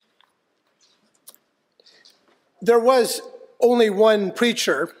there was only one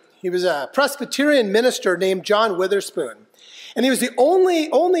preacher. He was a Presbyterian minister named John Witherspoon. And he was the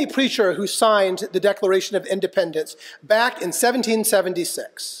only preacher who signed the Declaration of Independence back in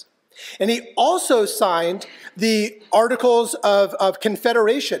 1776. And he also signed the Articles of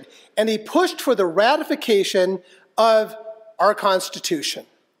Confederation. And he pushed for the ratification of our Constitution.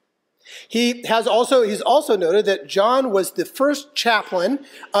 He's also noted that John was the first chaplain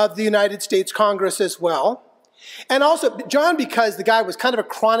of the United States Congress as well. And also, John, because the guy was kind of a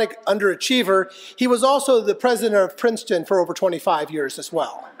chronic underachiever, he was also the president of Princeton for over 25 years as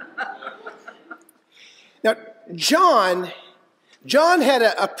well. Now, John had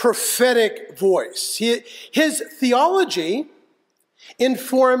a prophetic voice. His theology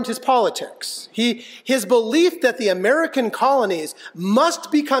informed his politics. His belief that the American colonies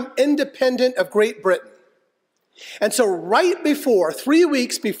must become independent of Great Britain. And so right before, 3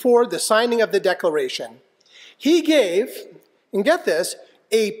 weeks before the signing of the Declaration, he gave, and get this,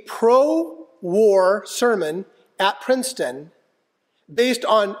 a pro-war sermon at Princeton based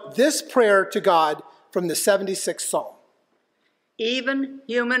on this prayer to God from the 76th Psalm. Even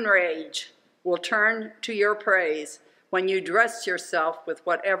human rage will turn to your praise when you dress yourself with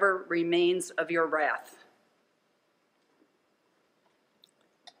whatever remains of your wrath.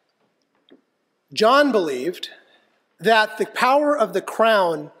 John believed that the power of the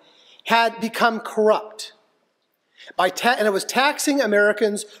crown had become corrupt, and it was taxing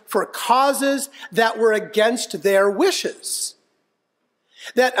Americans for causes that were against their wishes.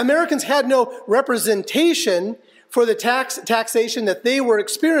 That Americans had no representation for the taxation that they were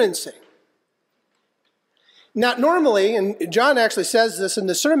experiencing. Now, normally, and John actually says this in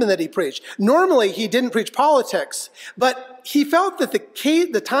the sermon that he preached, normally he didn't preach politics, but he felt that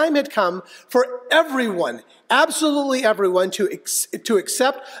the time had come for everyone, absolutely everyone, to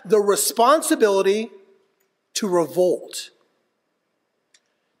accept the responsibility to revolt,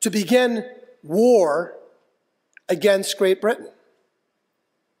 to begin war against Great Britain.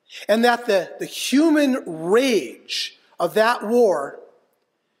 And that the human rage of that war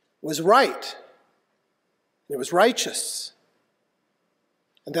was right, it was righteous,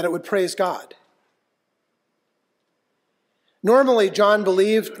 and that it would praise God. Normally, John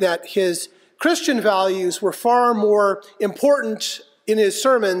believed that his Christian values were far more important in his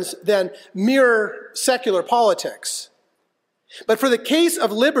sermons than mere secular politics. But for the case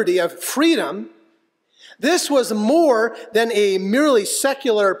of liberty, of freedom, this was more than a merely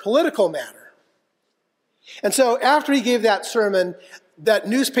secular political matter. And so after he gave that sermon, that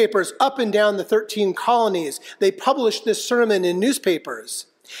newspapers up and down the 13 colonies, they published this sermon in newspapers.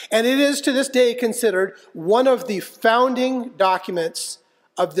 And it is to this day considered one of the founding documents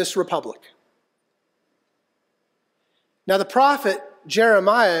of this republic. Now, the prophet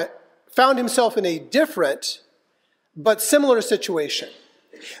Jeremiah found himself in a different but similar situation.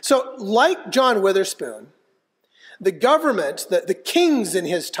 So, like John Witherspoon, the government, the kings in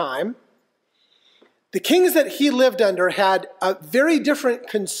his time, the kings that he lived under had very different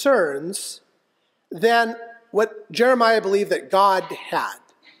concerns than what Jeremiah believed that God had.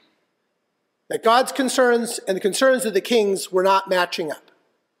 That God's concerns and the concerns of the kings were not matching up.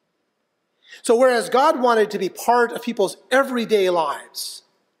 So whereas God wanted to be part of people's everyday lives,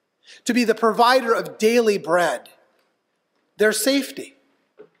 to be the provider of daily bread, their safety,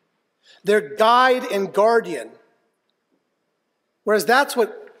 their guide and guardian, whereas that's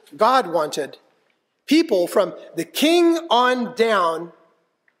what God wanted, people from the king on down,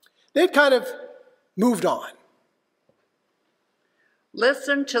 they'd kind of moved on.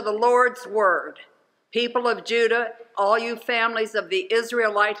 Listen to the Lord's word. People of Judah, all you families of the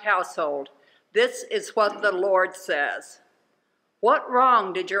Israelite household, this is what the Lord says. What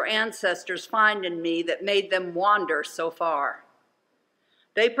wrong did your ancestors find in me that made them wander so far?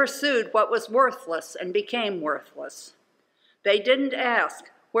 They pursued what was worthless and became worthless. They didn't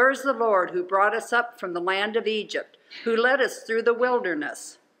ask, where's the Lord who brought us up from the land of Egypt, who led us through the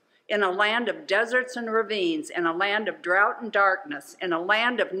wilderness, in a land of deserts and ravines, in a land of drought and darkness, in a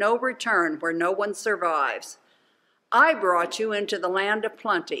land of no return where no one survives. I brought you into the land of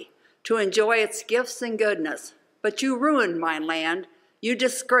plenty, to enjoy its gifts and goodness, but you ruined my land, you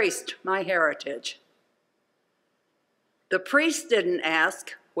disgraced my heritage. The priests didn't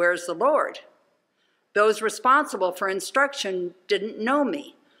ask, where's the Lord? Those responsible for instruction didn't know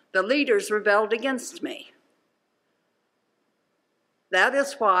me. The leaders rebelled against me. That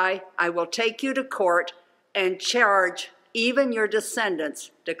is why I will take you to court and charge even your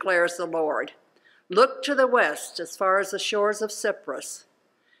descendants, declares the Lord. Look to the west as far as the shores of Cyprus,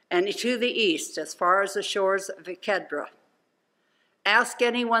 and to the east as far as the shores of Kedra. Ask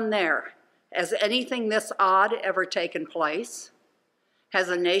anyone there, Has anything this odd ever taken place? Has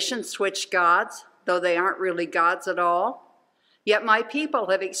a nation switched gods, though they aren't really gods at all? Yet my people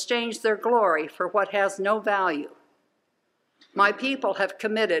have exchanged their glory for what has no value. My people have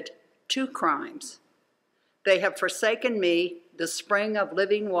committed 2 crimes. They have forsaken me, the spring of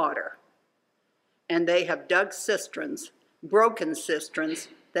living water, and they have dug cisterns, broken cisterns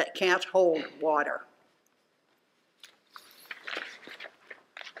that can't hold water.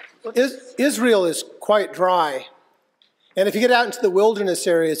 Israel is quite dry. And if you get out into the wilderness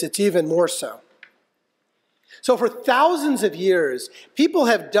areas, it's even more so. So for thousands of years, people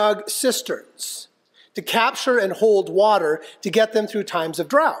have dug cisterns to capture and hold water to get them through times of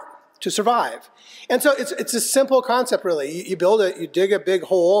drought, to survive. And so it's a simple concept, really. You dig a big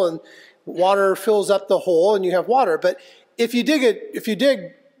hole, and water fills up the hole, and you have water. But if you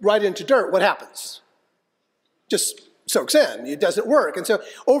dig right into dirt, what happens? Just soaks in. It doesn't work. And so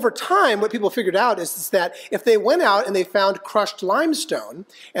over time, what people figured out is that if they went out and they found crushed limestone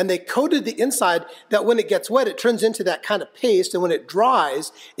and they coated the inside, that when it gets wet, it turns into that kind of paste. And when it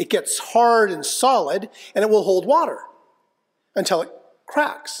dries, it gets hard and solid, and it will hold water until it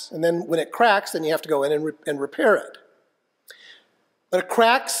cracks. And then when it cracks, then you have to go in and repair it. But a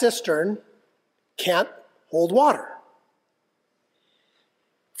cracked cistern can't hold water.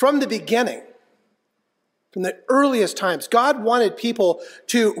 From the beginning, from the earliest times, God wanted people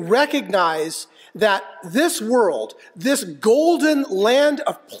to recognize that this world, this golden land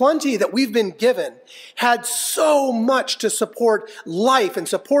of plenty that we've been given, had so much to support life and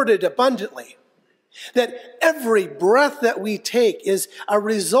support it abundantly. That every breath that we take is a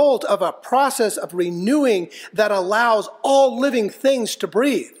result of a process of renewing that allows all living things to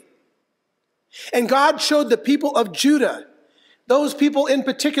breathe. And God showed the people of Judah, those people in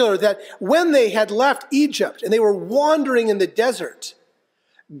particular, that when they had left Egypt and they were wandering in the desert,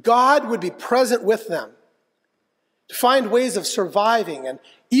 God would be present with them to find ways of surviving and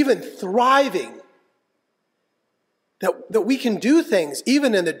even thriving. That we can do things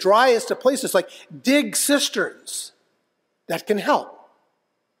even in the driest of places, like dig cisterns that can help.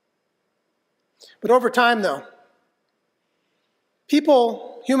 But over time, though,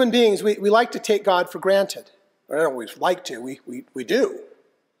 people, human beings, we like to take God for granted. I don't always like to, we do.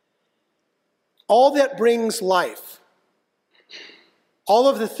 All that brings life, all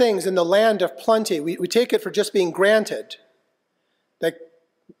of the things in the land of plenty, we take it for just being granted. That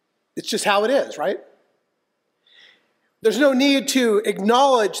it's just how it is, right? There's no need to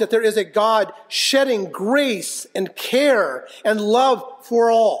acknowledge that there is a God shedding grace and care and love for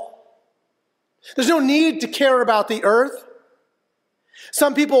all. There's no need to care about the earth.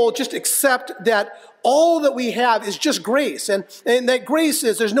 Some people just accept that all that we have is just grace, and that grace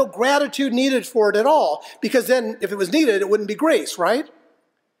is, there's no gratitude needed for it at all, because then if it was needed, it wouldn't be grace, right?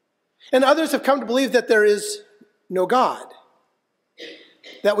 And others have come to believe that there is no God,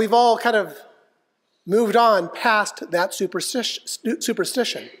 that we've all kind of moved on past that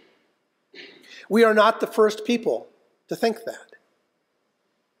superstition. We are not the first people to think that.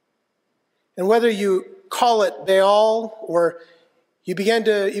 And whether you call it Baal or you begin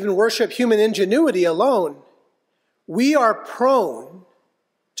to even worship human ingenuity alone, we are prone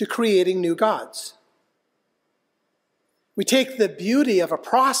to creating new gods. We take the beauty of a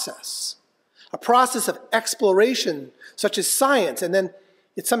process of exploration such as science, and then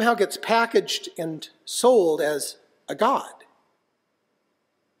it somehow gets packaged and sold as a god.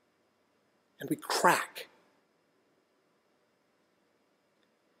 And we crack.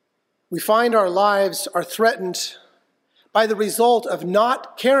 We find our lives are threatened by the result of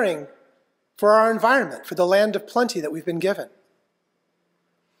not caring for our environment, for the land of plenty that we've been given.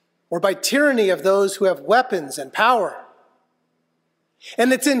 Or by tyranny of those who have weapons and power.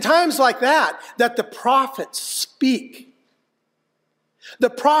 And it's in times like that that the prophets speak. The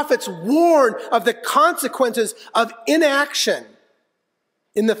prophets warn of the consequences of inaction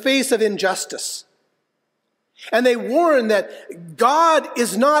in the face of injustice. And they warn that God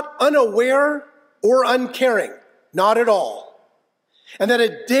is not unaware or uncaring, not at all. And that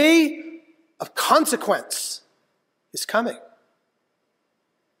a day of consequence is coming.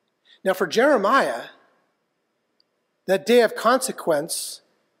 Now for Jeremiah, that day of consequence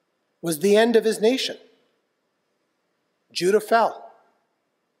was the end of his nation. Judah fell.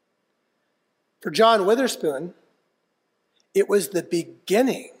 For John Witherspoon, it was the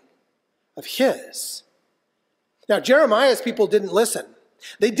beginning of his. Now, Jeremiah's people didn't listen.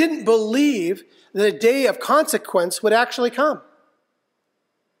 They didn't believe that a day of consequence would actually come.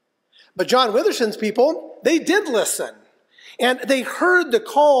 But John Witherspoon's people, they did listen. And they heard the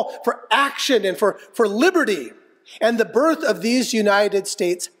call for action and for liberty. And the birth of these United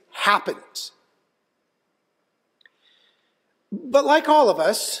States happened. But like all of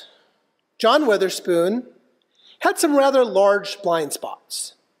us, John Witherspoon had some rather large blind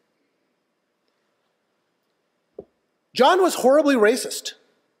spots. John was horribly racist.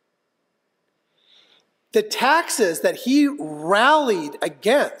 The taxes that he rallied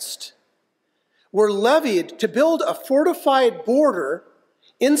against were levied to build a fortified border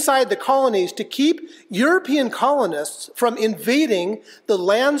inside the colonies to keep European colonists from invading the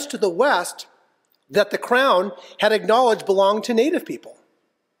lands to the west that the crown had acknowledged belonged to native people.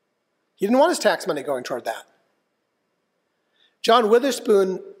 He didn't want his tax money going toward that. John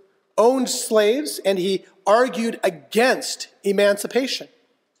Witherspoon owned slaves, and he argued against emancipation.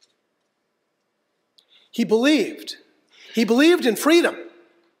 He believed in freedom,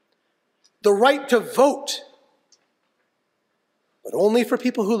 the right to vote, but only for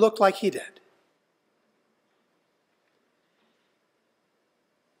people who looked like he did.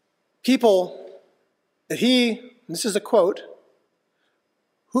 People that this is a quote,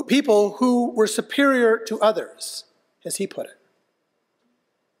 people who were superior to others, as he put it.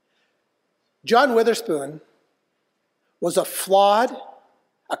 John Witherspoon was a flawed,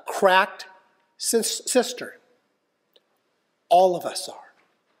 a cracked cistern. All of us are.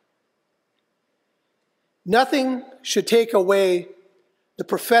 Nothing should take away the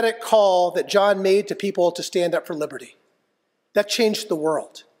prophetic call that John made to people to stand up for liberty. That changed the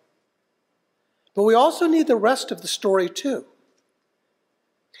world. But we also need the rest of the story too.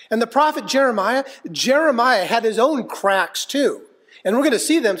 And the prophet Jeremiah had his own cracks too. And we're going to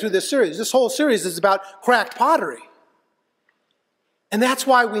see them through this series. This whole series is about cracked pottery. And that's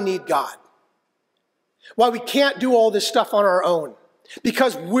why we need God. Why we can't do all this stuff on our own.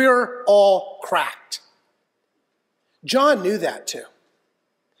 Because we're all cracked. John knew that too.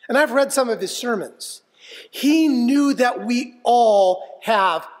 And I've read some of his sermons. He knew that we all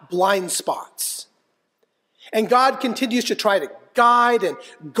have blind spots. And God continues to try to guide and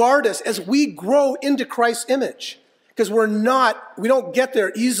guard us as we grow into Christ's image. Because we don't get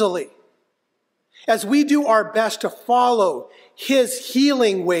there easily. As we do our best to follow his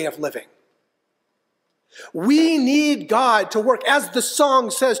healing way of living. We need God to work, as the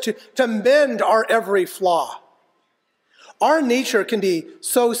song says, to mend our every flaw. Our nature can be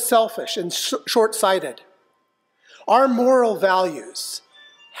so selfish and short-sighted. Our moral values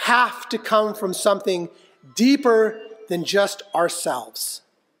have to come from something deeper than just ourselves.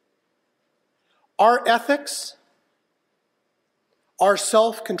 Our ethics, our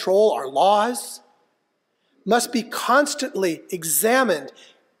self-control, our laws must be constantly examined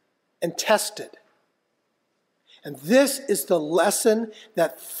and tested. And this is the lesson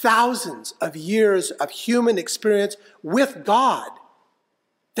that thousands of years of human experience with God,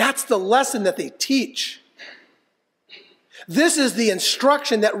 that's the lesson that they teach. This is the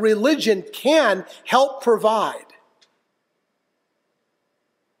instruction that religion can help provide.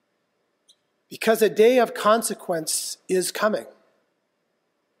 Because a day of consequence is coming.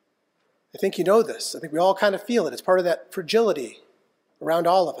 I think you know this. I think we all kind of feel it. It's part of that fragility around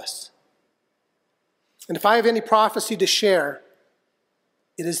all of us. And if I have any prophecy to share,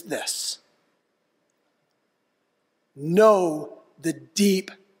 it is this. Know the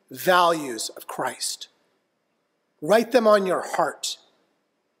deep values of Christ. Write them on your heart.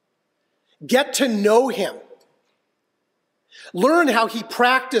 Get to know him. Learn how he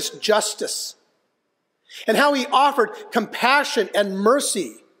practiced justice and how he offered compassion and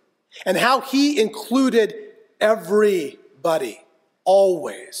mercy and how he included everybody,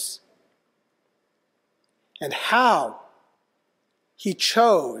 always. And how he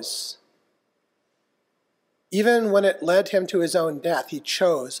chose, even when it led him to his own death, he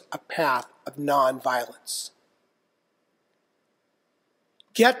chose a path of nonviolence.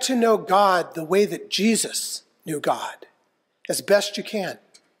 Get to know God the way that Jesus knew God, as best you can.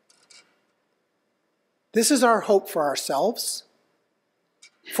 This is our hope for ourselves,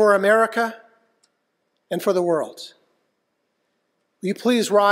 for America, and for the world. Will you please rise?